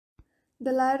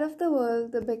The light of the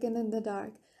world, the beacon in the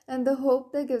dark, and the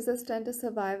hope that gives us strength to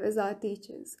survive is our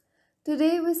teachers.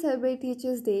 Today we celebrate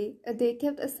Teachers' Day, a day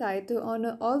kept aside to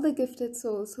honor all the gifted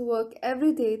souls who work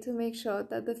every day to make sure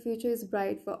that the future is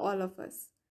bright for all of us.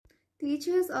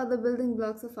 Teachers are the building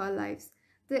blocks of our lives.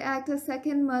 They act as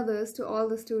second mothers to all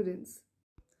the students.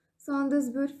 So on this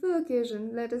beautiful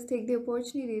occasion, let us take the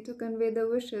opportunity to convey the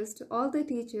wishes to all the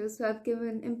teachers who have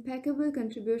given impeccable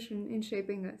contribution in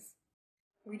shaping us.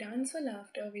 We dance for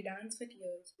laughter, we dance for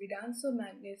tears, we dance for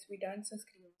madness, we dance for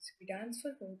screams, we dance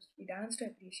for hopes, we dance to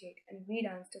appreciate, and we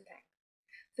dance to thank.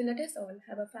 So let us all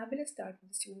have a fabulous start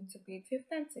with the students of grade 5th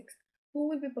and 6th who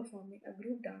will be performing a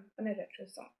group dance on a retro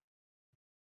song.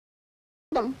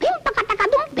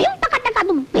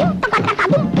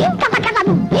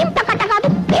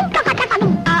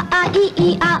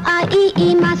 Uh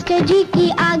master जी की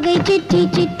आ गई चिट्ठी,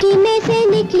 चिट्ठी में से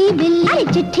निकली बिल्ली, अरे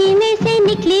चिट्ठी में से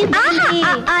निकली बिल्ली। आ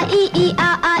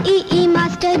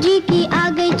मास्टर जी की आ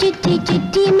गई चिट्ठी,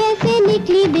 चिट्ठी में से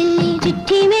निकली बिल्ली,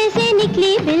 चिट्ठी में से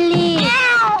निकली बिल्ली।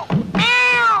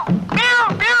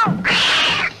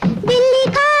 बिल्ली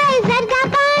खाए जर्दा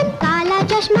पान, काला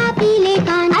चश्मा पीले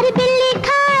कान, अरे बिल्ली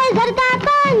खाए जर्दा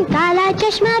पान, काला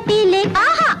चश्मा पीले।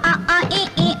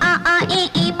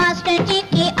 मास्टर जी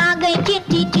की आ गई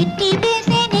चिट्ठी, चिट्ठी में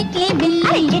से निकली बिल्ली,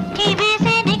 अरे चिट्ठी में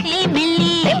से निकली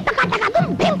बिल्ली।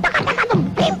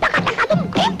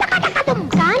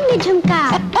 कान में झुमका,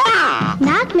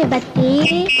 नाक में बत्ती,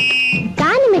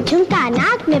 कान में झुमका,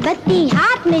 नाक में बत्ती,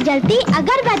 हाथ में जलती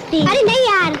अगरबत्ती। अरे नहीं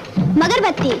यार,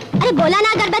 मगरबत्ती, अरे बोला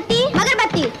ना अगरबत्ती,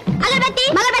 मगरबत्ती, अगरबत्ती,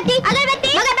 मगरबत्ती,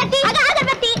 अगरबत्ती, मगरबत्ती,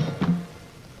 अगरबत्ती।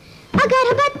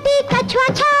 अगरबत्ती कछुआ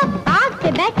छाप, आग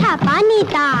पे बैठा पानी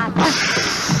ताप।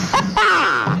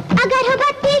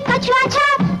 अगरबत्ती कछुआ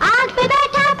छाप, आग पे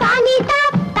बैठा पानी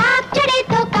ताप, ताप चढ़े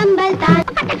तो कंबल ताप।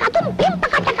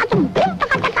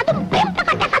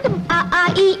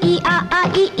 आ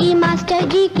मास्टर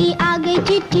जी की आ गई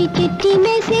चिट्ठी, चिट्ठी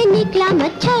में से निकला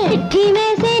मच्छर, चिट्ठी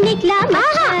में से निकला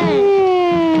मच्छर।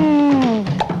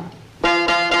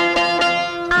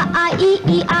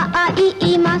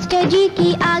 मास्टर जी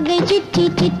की आ गई चिट्ठी,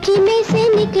 चिट्ठी में से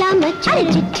निकला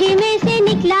मच्छर, चिट्ठी में से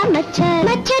निकला मच्छर।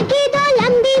 मच्छर की दो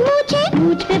लंबी मूछे,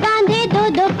 मूछ पे बांधे दो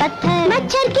दो पत्थर,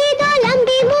 मच्छर की दो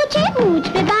लंबी मूछे, मूछ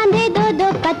पे बांधे दो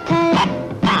दो पत्थर।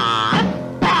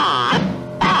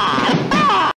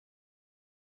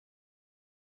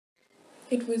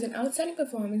 It was an outstanding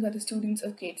performance by the students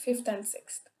of grade 5th and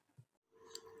 6th.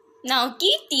 Now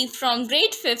Kirti from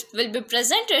grade 5th will be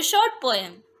presenting a short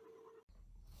poem.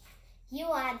 You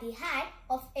are the heart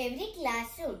of every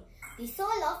classroom, the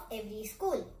soul of every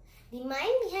school, the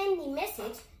mind behind the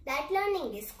message that learning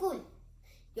is cool.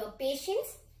 Your patience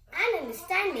and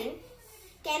understanding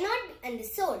cannot be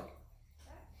undersold.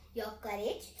 Your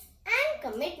courage and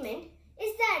commitment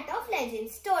is that of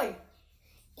legends told.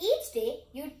 Each day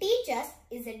you teach us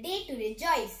is a day to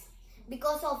rejoice.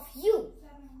 Because of you,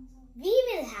 we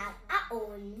will have our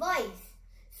own voice.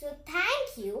 So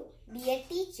thank you, dear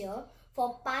teacher,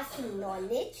 for passing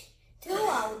knowledge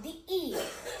throughout the year.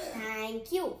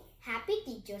 Thank you. Happy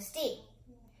Teachers' Day.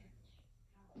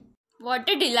 What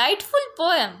a delightful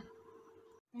poem.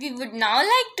 We would now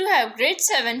like to have grade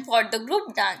 7 for the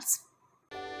group dance.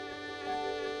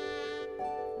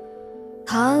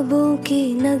 ख्वाबों की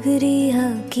नगरी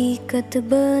हकीकत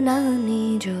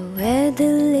बनाने जो है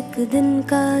दिल एक दिन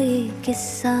का ये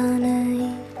किस्सा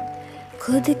नहीं,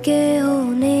 खुद के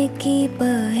होने की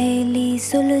पहेली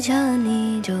सुलझाने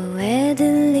जो है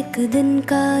दिल एक दिन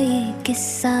का ये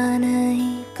किस्सा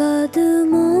नहीं।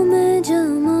 कदमों में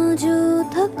जमा जो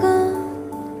थका,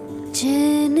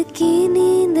 चैन की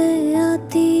नींद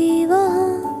आती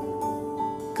वहाँ,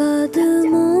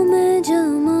 कदमों में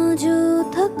जमा जो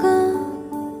थका,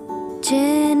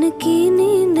 चैन की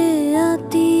नींद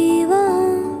आती वहाँ।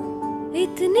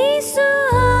 इतनी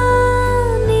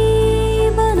सुहानी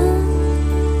बना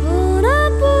होना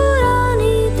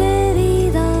पुरानी तेरी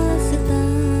दास्तां।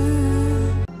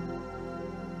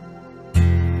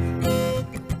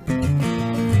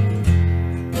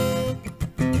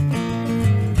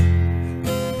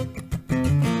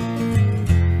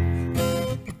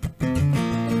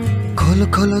 खोलो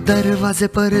खोलो दरवाजे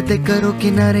पर्दे करो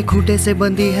किनारे, खूंटे से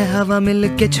बंदी है हवा मिल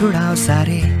के छुड़ाओ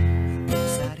सारे।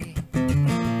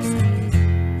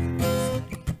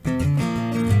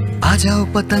 आ जाओ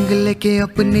पतंग लेके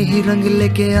अपने ही रंग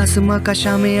लेके, आसमां का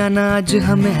शामे आना आज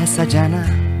हमें है सजाना।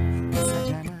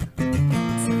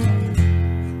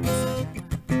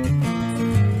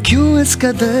 क्यों इस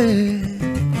कदर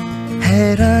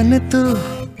हैरान तू,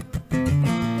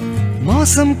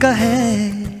 मौसम का है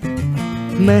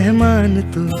मेहमान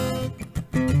तू।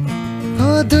 हो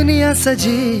दुनिया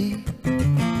सजी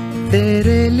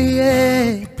तेरे लिए,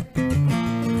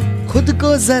 खुद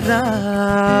को जरा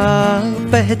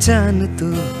पहचान तू।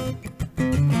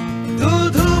 तू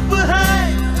धूप है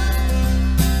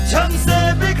झम से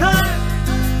बिखर,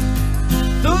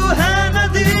 तू है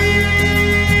नदी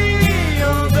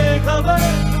ओ बेखबर,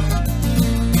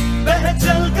 बह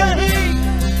चल कहीं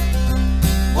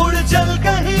उड़ चल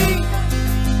कहीं,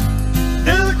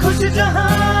 दिल खुश जहां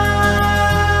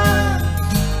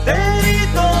तेरी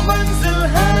तो मंजिल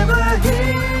है वही।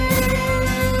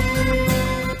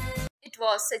 It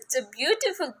was such a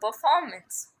beautiful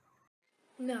performance.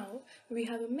 Now, we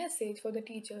have a message for the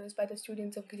teachers by the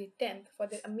students of grade 10th for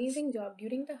their amazing job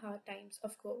during the hard times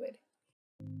of COVID.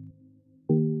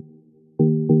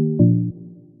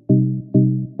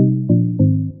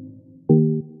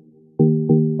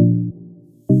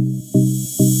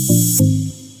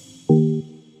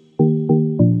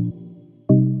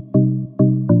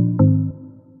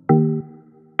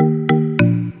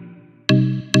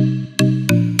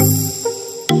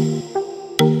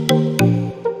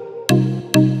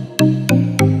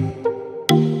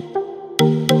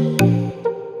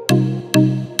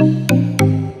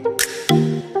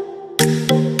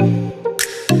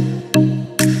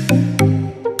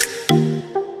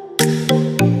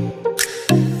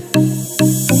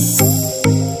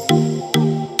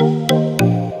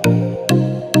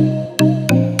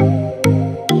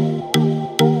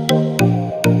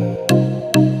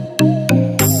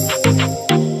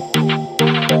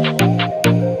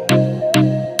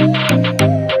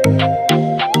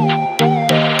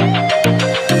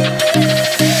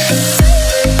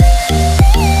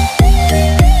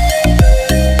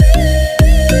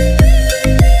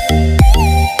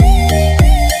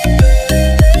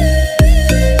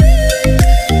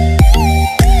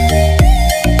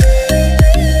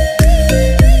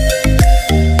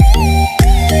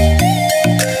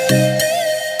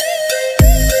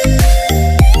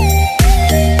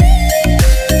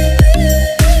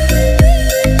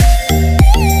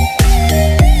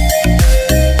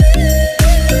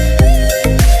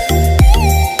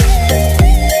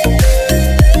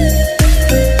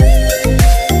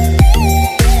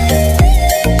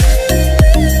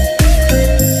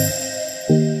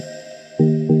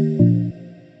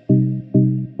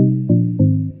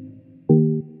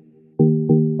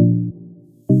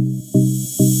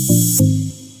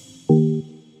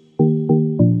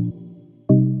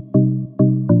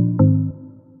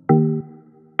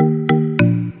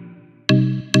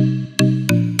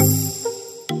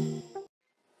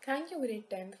 Thank you, grade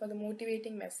 10th, for the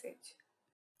motivating message.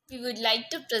 We would like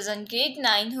to present grade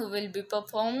 9 who will be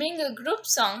performing a group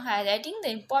song highlighting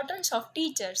the importance of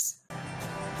teachers.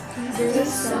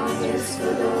 This song is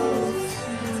for those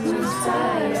who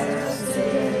inspire us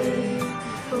today,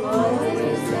 who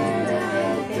always lend a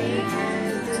helping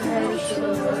hand to help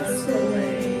show us the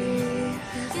way.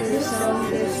 This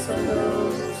song is for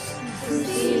those who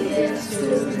see their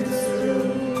students through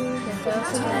the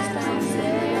tough times in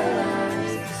their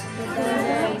lives,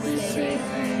 but we say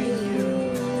thank you.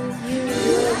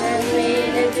 You have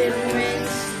made a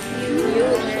difference. You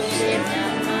have shaped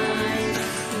our minds.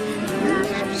 You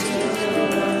have shaped the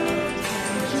world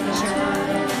and shown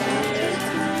us better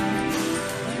times.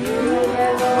 You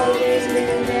have always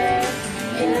been there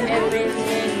in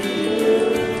everything you do.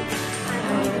 I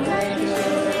would like to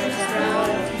show us proud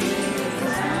of me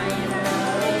because I am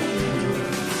proud of you.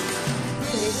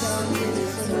 This song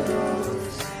is for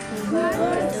those who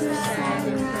are to stand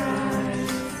in pride,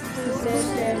 to push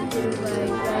them to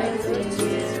bright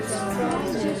years from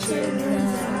the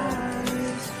children's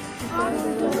eyes. For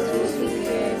those who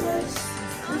gave us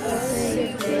a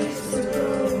safe place to go,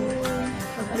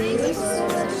 a place for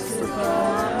us to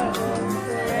call our home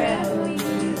forever we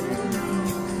will know.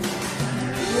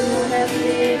 You have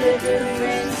made a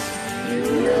difference.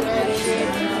 You have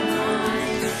shaped our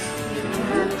minds. You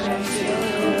have touched your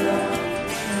love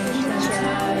and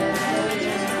child at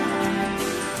your time.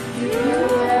 You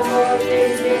have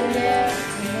always been there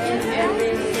in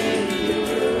everything you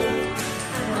do.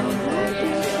 I'm glad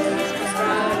you're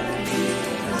proud of me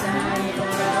because I am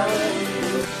proud of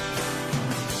you.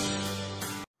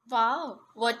 Wow,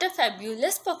 what a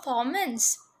fabulous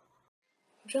performance!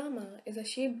 Drama is a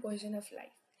shaped version of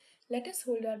life. Let us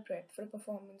hold our breath for a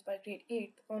performance by grade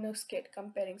 8th on a skit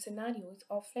comparing scenarios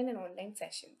offline and online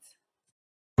sessions.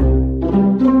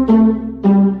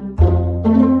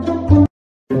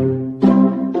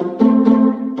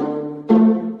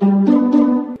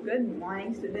 Good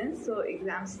morning, students. So,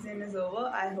 exam season is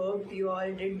over. I hope you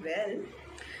all did well.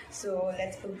 So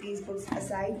let's put these books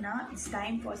aside now. It's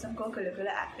time for some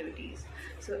co-curricular activities.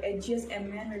 So HGS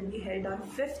MUN will be held on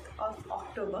 5th of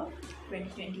October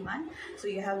 2021. So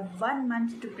you have 1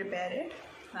 month to prepare it.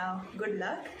 Now, good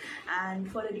luck, and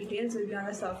for the details will be on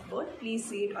the softboard. Please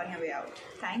see it on your way out.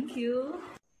 Thank you.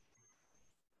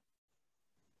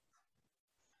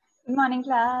 Good morning,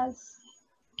 class.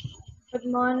 Good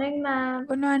morning, ma'am.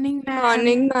 Good morning, ma'am.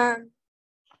 Morning, ma'am.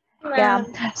 Yeah.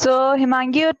 So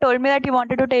Himangi, you told me that you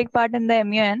wanted to take part in the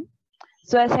MUN.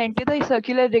 So I sent you the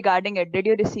circular regarding it. Did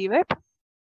you receive it?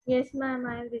 Yes, ma'am,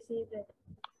 I have received it.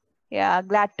 Yeah,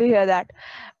 glad to hear that.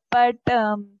 But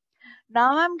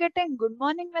now I'm getting good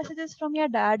morning messages from your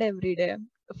dad every day.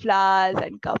 Flowers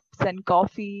and cups and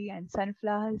coffee and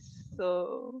sunflowers.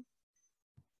 So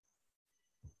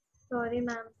Sorry,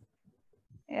 ma'am.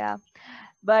 yeah.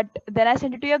 But then I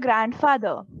sent it to your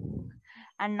grandfather.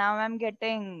 And now I'm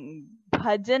getting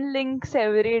bhajan links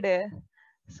every day.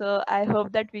 So I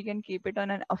hope that we can keep it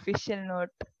on an official note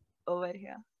over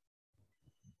here.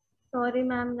 Sorry,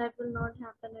 ma'am, that will not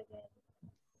happen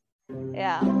again.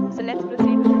 Yeah. So let's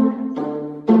proceed with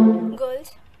it.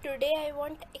 Girls, today I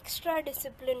want extra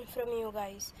discipline from you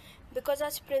guys because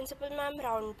as principal ma'am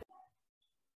round.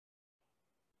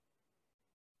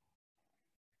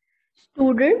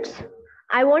 Students,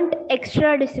 I want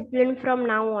extra discipline from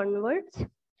now onwards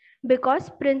because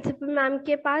principal ma'am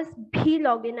के पास भी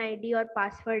login ID और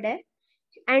password है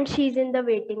and she's in the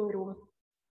waiting room.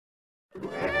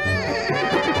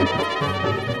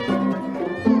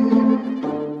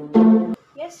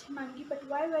 Yes, Himangi, but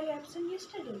why were you absent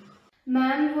yesterday?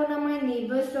 Ma'am, one of my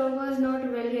neighbor's dog was not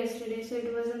well yesterday, so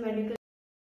it was a medical.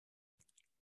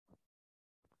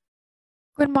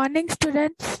 Good morning,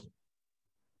 students.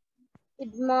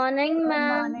 Good morning,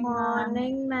 ma'am. Good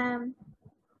morning, ma'am.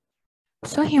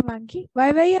 So Himangi,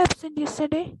 why were you absent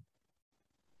yesterday?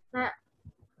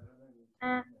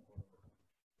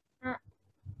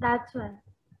 That's why.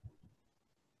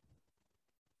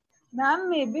 Ma'am,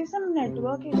 maybe some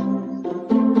network issues.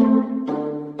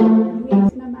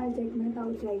 Yes, ma'am, I'll check my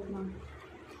couch right now.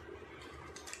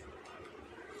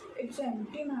 It's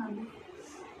empty, ma'am.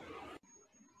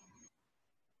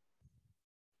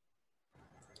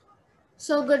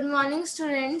 So good morning,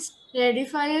 students. Ready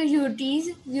for your UTs?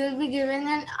 You will be given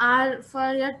an hour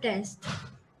for your test.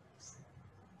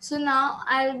 So now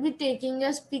I will be taking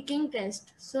your speaking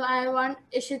test. So I want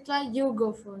Ishitwa, you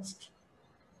go first.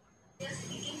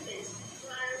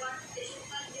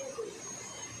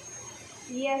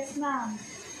 Yes, ma'am.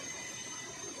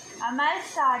 I'll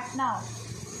start now.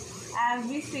 I'll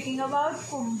be speaking about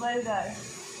Kumbhalgarh.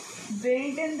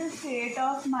 Built in the state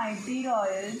of mighty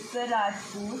royals, the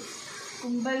Rajputs,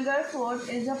 Kumbhalgarh Fort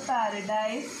is a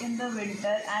paradise in the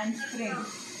winter and spring.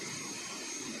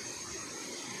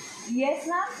 Yes,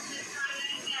 ma'am?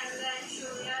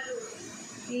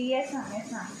 Yes, ma'am.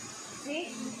 Yes, ma'am. See?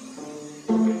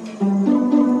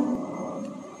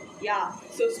 Yeah.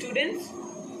 So, students,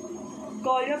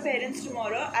 call your parents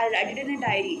tomorrow. I'll write it in a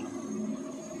diary.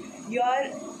 Your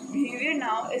behavior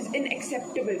now is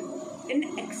unacceptable.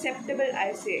 Unacceptable,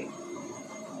 I say.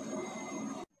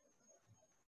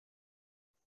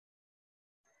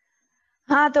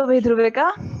 हाँ तो भाई Dhruvika,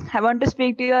 I want to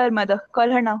speak to your mother. Call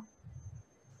her now.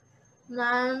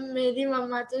 Ma'am, मेरी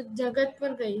मम्मा तो जगतपुर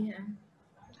गई है.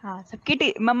 हाँ,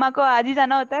 सबकी मम्मा को आज ही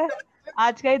जाना होता है.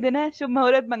 आज का ही दिन है, शुभ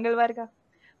मुहूर्त मंगलवार का.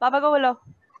 पापा को बुलाओ.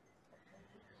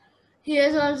 He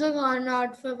has also gone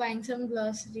out for buying some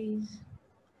groceries.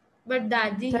 But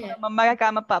दादी है. मम्मा का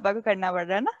काम अब पापा को करना पड़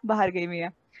रहा है ना, बाहर गई हुई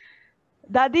है.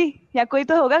 दादी या कोई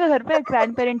तो होगा घर पे,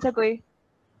 ग्रैंड पेरेंट्स या कोई.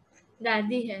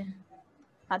 दादी है.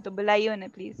 हाँ तो बुलाइए उन्हें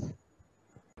प्लीज.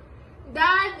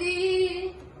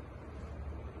 दादी.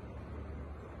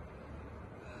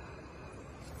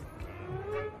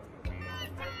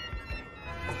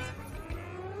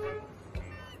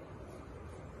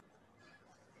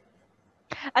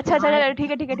 अच्छा अच्छा ठीक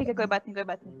है कोई बात नहीं.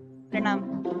 प्रणाम.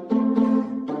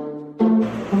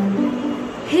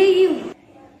 Hey you.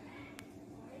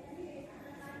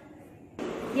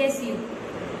 Yes you.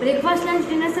 Breakfast lunch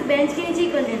dinner से बेंच के नीचे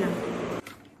ही कर लेना.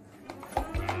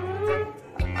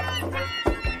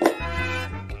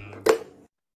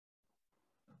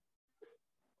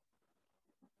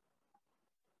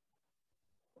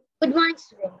 Good morning,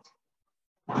 students.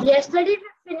 Yesterday we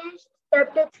finished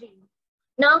chapter 3.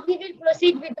 Now we will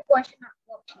proceed with the question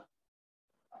worksheet.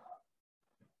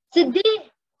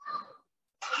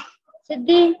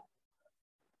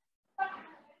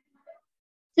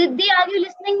 Siddhi, are you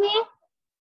listening me?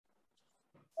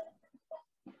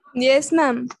 Yes,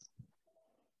 ma'am.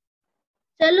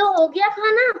 चलो हो गया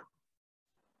खाना.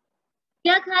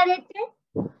 क्या खा रहे थे?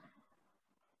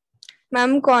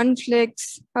 मैम कॉर्नफ्लेक्स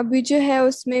अभी जो है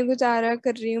उसमें गुजारा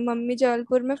कर रही हूँ। मम्मी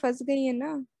जबलपुर में फंस गई है ना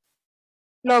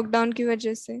लॉकडाउन की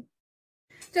वजह से।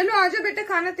 चलो आजा बेटा,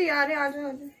 खाना तैयार है, आजा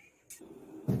आजा।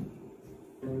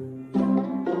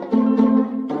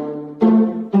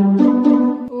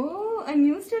 Oh, a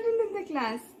new student in the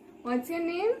class. What's your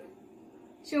name?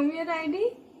 Show me your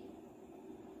ID.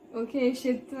 Okay,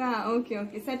 Shitwa.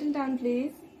 Okay. Settle down,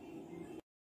 please.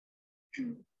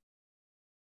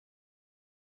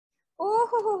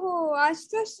 ओहो, आज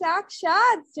तो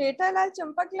साक्षात जेठालाल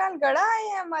चंपकलाल गड़ा आए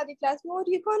हैं हमारी क्लास में। और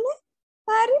ये कौन है?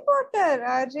 Harry Potter.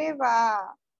 अरे वाह।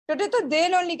 Today तो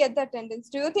they'll only get the attendance.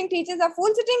 Do you think teachers are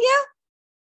full sitting here?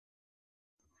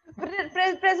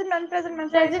 Present ma'am.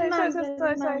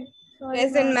 Sorry.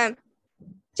 Present ma'am.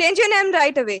 Change your name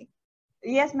right away.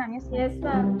 Yes, ma'am. Yes,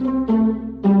 ma'am.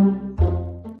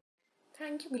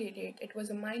 Thank you, grade 8. It was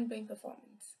a mind-blowing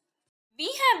performance. We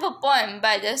have a poem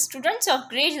by the students of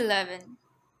grade 11.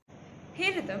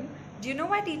 Hey Rhythm, do you know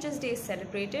why Teachers' Day is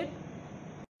celebrated?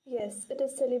 Yes, it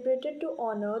is celebrated to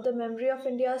honor the memory of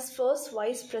India's first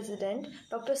Vice President,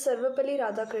 Dr. Sarvepalli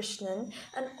Radhakrishnan,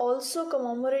 and also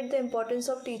commemorate the importance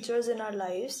of teachers in our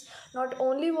lives. Not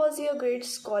only was he a great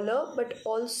scholar, but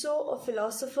also a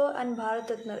philosopher and Bharat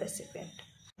Ratna recipient.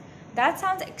 That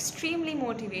sounds extremely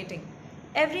motivating.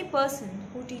 Every person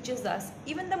who teaches us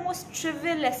even the most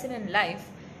trivial lesson in life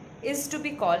is to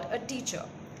be called a teacher.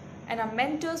 And our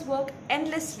mentors work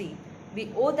endlessly.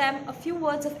 We owe them a few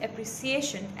words of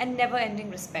appreciation and never-ending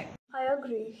respect. I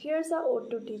agree. Here's our ode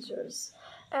to teachers.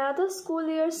 Another school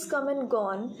year's come and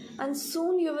gone, and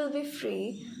soon you will be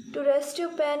free to rest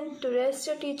your pen, to rest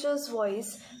your teacher's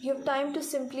voice. You have time to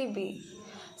simply be.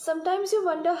 Sometimes you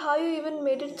wonder how you even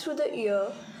made it through the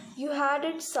year. You had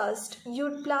it sussed,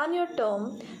 you'd plan your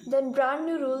term, then brand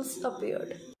new rules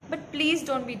appeared. But please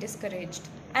don't be discouraged,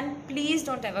 and please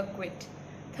don't ever quit.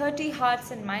 30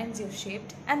 hearts and minds you've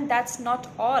shaped, and that's not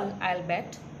all, I'll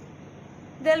bet.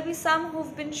 There'll be some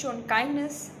who've been shown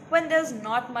kindness when there's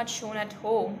not much shown at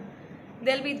home.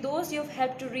 There'll be those you've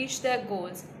helped to reach their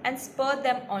goals and spur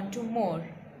them on to more.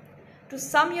 To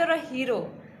some you're a hero,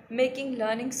 making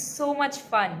learning so much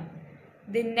fun.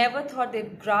 They never thought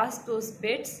they'd grasp those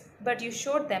bits, but you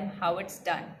showed them how it's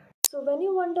done. So when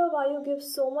you wonder why you give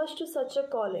so much to such a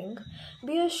calling,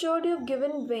 be assured you've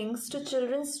given wings to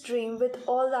children's dream with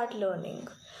all that learning.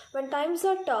 When times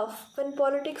are tough, when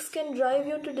politics can drive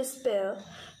you to despair,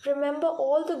 remember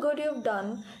all the good you've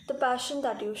done, the passion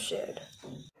that you've shared.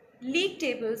 League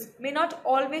tables may not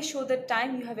always show the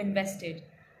time you have invested,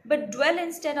 but dwell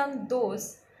instead on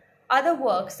those other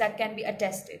works that can be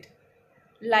attested.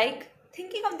 Like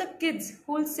thinking of the kids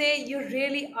who'll say you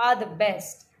really are the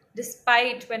best,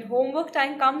 despite when homework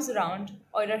time comes around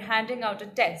or you're handing out a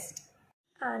test.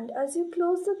 And as you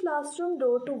close the classroom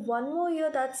door to one more year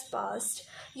that's passed,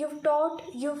 you've taught,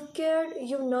 you've cared,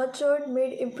 you've nurtured,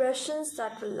 made impressions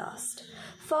that will last.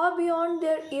 Far beyond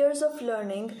their years of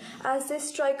learning as they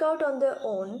strike out on their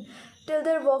own, till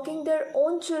they're walking their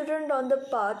own children on the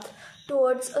path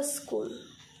towards a school.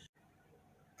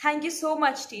 Thank you so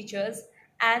much, teachers,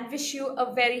 and wish you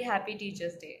a very happy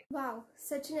Teachers' Day. Wow,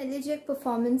 such an elegiac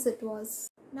performance it was.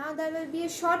 Now there will be a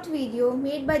short video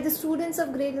made by the students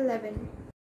of grade 11.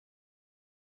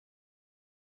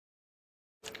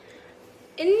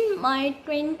 In my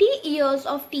 20 years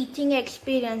of teaching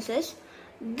experiences,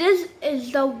 this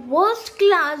is the worst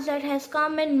class that has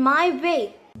come in my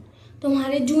way.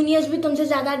 तुम्हारे juniors भी तुमसे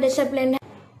ज़्यादा discipline है।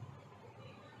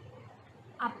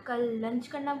 आप कल lunch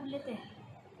करना भूले थे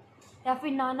या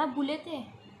फिर लाना भूले थे?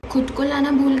 खुद को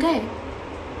लाना भूल गए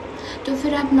तो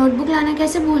फिर आप नोटबुक लाना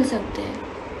कैसे भूल सकते हैं?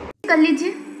 कर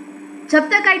लीजिए। जब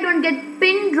तक I don't get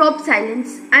pin drop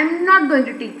silence, I'm not going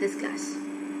to teach this class.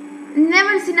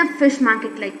 Never seen a fish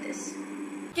market like this.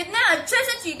 कितने अच्छे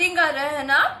से चीटिंग कर रहे हैं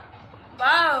ना?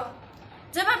 वाओ!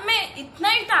 जब आप में इतना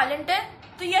ही टैलेंट है,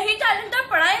 तो यही टैलेंट आप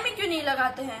पढ़ाई में क्यों नहीं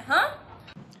लगाते हैं, हाँ?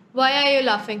 Why are you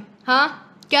laughing? हाँ?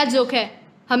 क्या जोक है?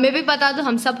 हमें भी बता दो,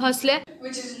 हम सब हंस ले.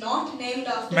 Which is not named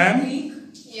after Ma'am? Greek.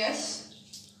 Yes.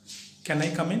 Can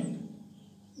I come in?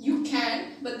 You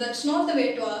can, but that's not the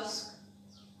way to ask.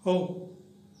 Oh,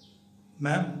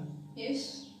 ma'am.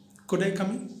 Yes. Could I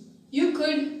come in? You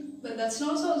could, but that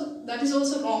is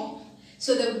also wrong.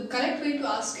 So the correct way to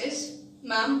ask is,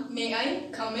 ma'am, may I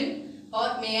come in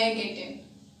or may I get in?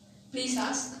 Please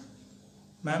ask.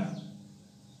 Ma'am,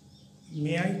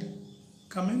 may I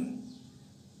come in?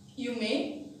 You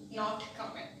may not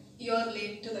come in. You're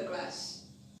late to the class.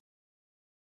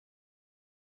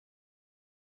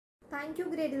 Thank you,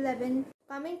 grade 11.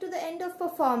 Coming to the end of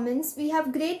performance, we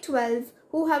have grade 12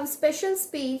 who have special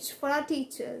speech for our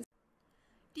teachers.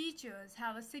 Teachers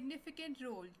have a significant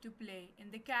role to play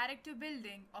in the character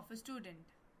building of a student.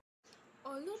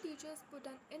 Although teachers put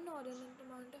an inordinate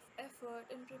amount of effort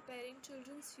in preparing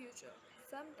children's future,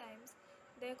 sometimes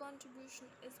their contribution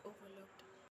is overlooked.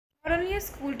 Not only a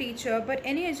school teacher, but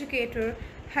any educator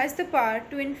has the power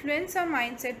to influence our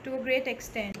mindset to a great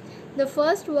extent. The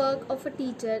first work of a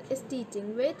teacher is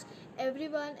teaching, which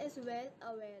everyone is well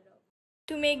aware of.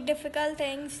 To make difficult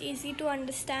things easy to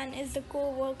understand is the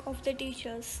core work of the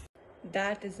teachers.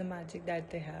 That is the magic that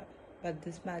they have, but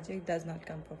this magic does not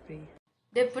come for free.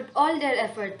 They put all their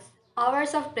efforts,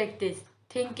 hours of practice,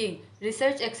 thinking,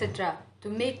 research, etc. to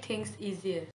make things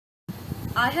easier.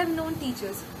 I have known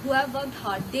teachers who have worked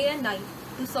hard day and night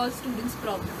to solve students'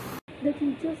 problems. The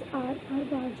teachers are our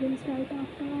guardians right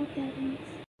after our parents.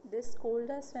 They scold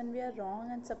us when we are wrong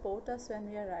and support us when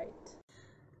we are right.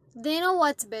 They know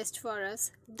what's best for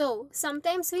us, though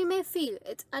sometimes we may feel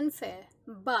it's unfair.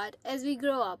 But as we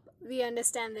grow up, we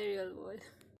understand the real world.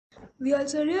 We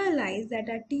also realize that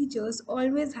our teachers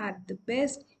always had the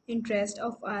best interest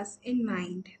of us in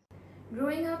mind.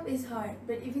 Growing up is hard,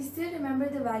 but if we still remember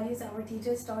the values our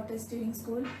teachers taught us during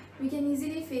school, we can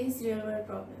easily face real-world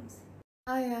problems.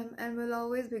 I am and will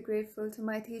always be grateful to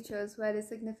my teachers who had a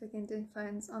significant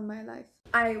influence on my life.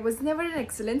 I was never an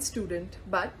excellent student,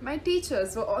 but my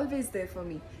teachers were always there for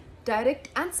me, direct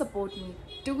and support me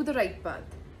to the right path,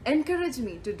 encourage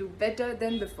me to do better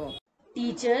than before.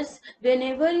 Teachers,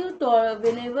 whenever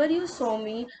you saw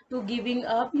me to giving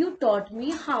up, you taught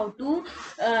me how to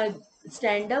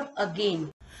stand up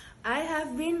again. I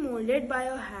have been molded by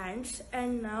your hands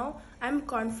and now I'm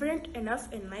confident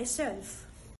enough in myself.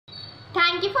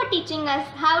 Thank you for teaching us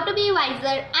how to be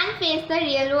wiser and face the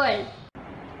real world.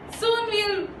 Soon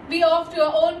we'll be off to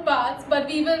our own paths, but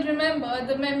we will remember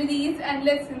the memories and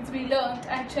lessons we learned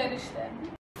and cherish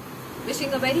them.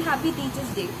 Wishing a very happy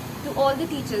Teachers' Day to all the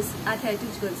teachers at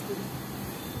Heritage Girls School.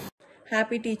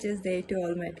 Happy Teachers' Day to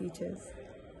all my teachers.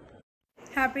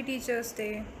 Happy Teachers'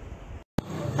 Day.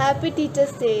 Happy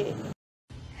Teachers' Day.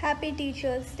 Happy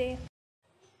Teachers' Day.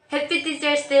 Happy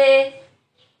Teachers' Day.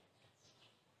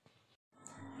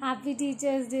 Happy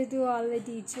Teachers' Day to all the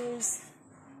teachers.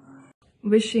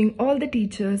 Wishing all the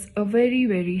teachers a very,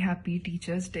 very happy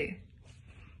Teachers' Day.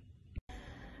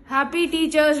 Happy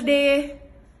Teachers' Day.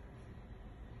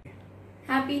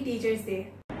 Happy Teachers'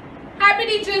 Day. Happy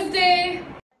Teachers' Day.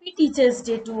 Happy Teachers'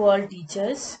 Day to all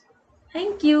teachers.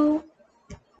 Thank you.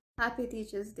 Happy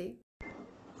Teachers' Day.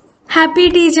 Happy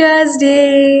Teachers'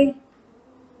 Day.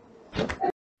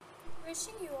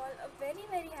 Wishing you all a very,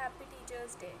 very happy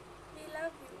Teachers' Day. We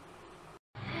love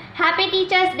you. Happy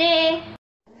Teachers' Day.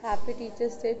 Happy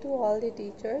Teachers' Day to all the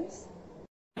teachers.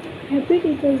 Happy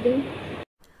Teachers' Day.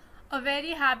 A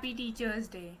very happy Teachers'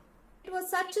 Day. It was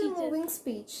such a moving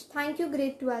speech. Thank you,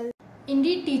 Grade 12.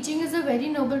 Indeed, teaching is a very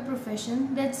noble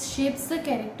profession that shapes the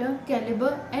character,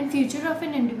 caliber, and future of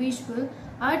an individual.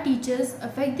 Our teachers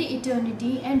affect the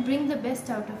eternity and bring the best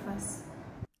out of us.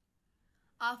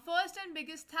 Our first and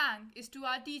biggest thank is to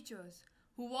our teachers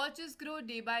who watch us grow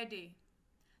day by day.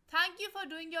 Thank you for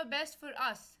doing your best for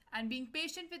us and being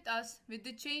patient with us with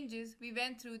the changes we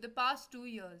went through the past 2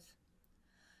 years.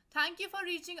 Thank you for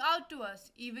reaching out to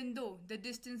us even though the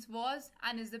distance was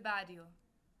and is a barrier.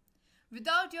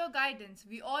 Without your guidance,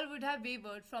 we all would have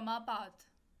wavered from our path.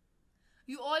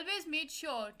 You always made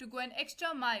sure to go an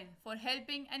extra mile for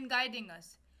helping and guiding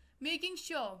us, making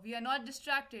sure we are not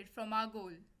distracted from our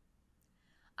goal.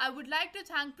 I would like to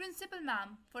thank Principal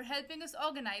Ma'am for helping us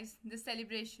organize this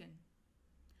celebration.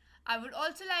 I would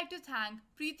also like to thank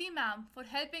Preeti Ma'am for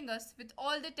helping us with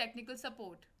all the technical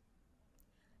support.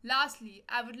 Lastly,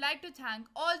 I would like to thank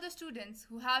all the students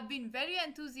who have been very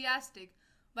enthusiastic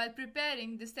while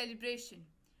preparing this celebration,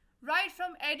 right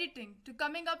from editing to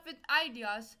coming up with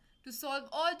ideas to solve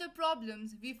all the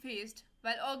problems we faced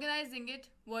while organizing it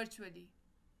virtually.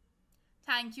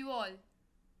 Thank you all.